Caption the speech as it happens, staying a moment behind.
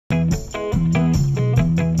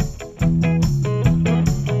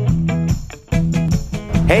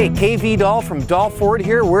Hey, KV Dahl from Dahl Ford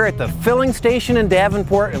here. We're at the filling station in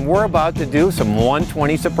Davenport and we're about to do some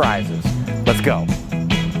 120 surprises. Let's go.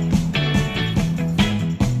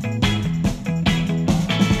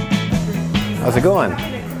 How's it going?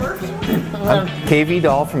 I'm KV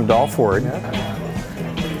Dahl from Dahl Ford.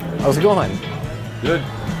 How's it going? Good.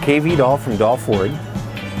 KV Dahl from Dahl Ford.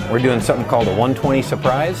 We're doing something called a 120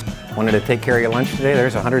 surprise. Wanted to take care of your lunch today?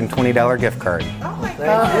 There's a $120 gift card. Oh my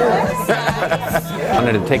goodness.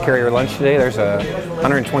 Wanted to take care of your lunch today? There's a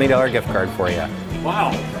 $120 gift card for you.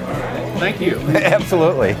 Wow. Thank you.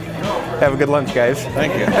 Absolutely. Have a good lunch, guys.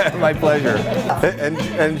 Thank you. My pleasure.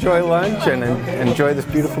 Enjoy lunch and enjoy this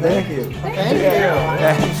beautiful day. Thank you. Thank you.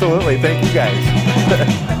 Absolutely. Thank you,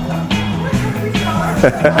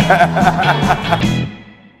 guys.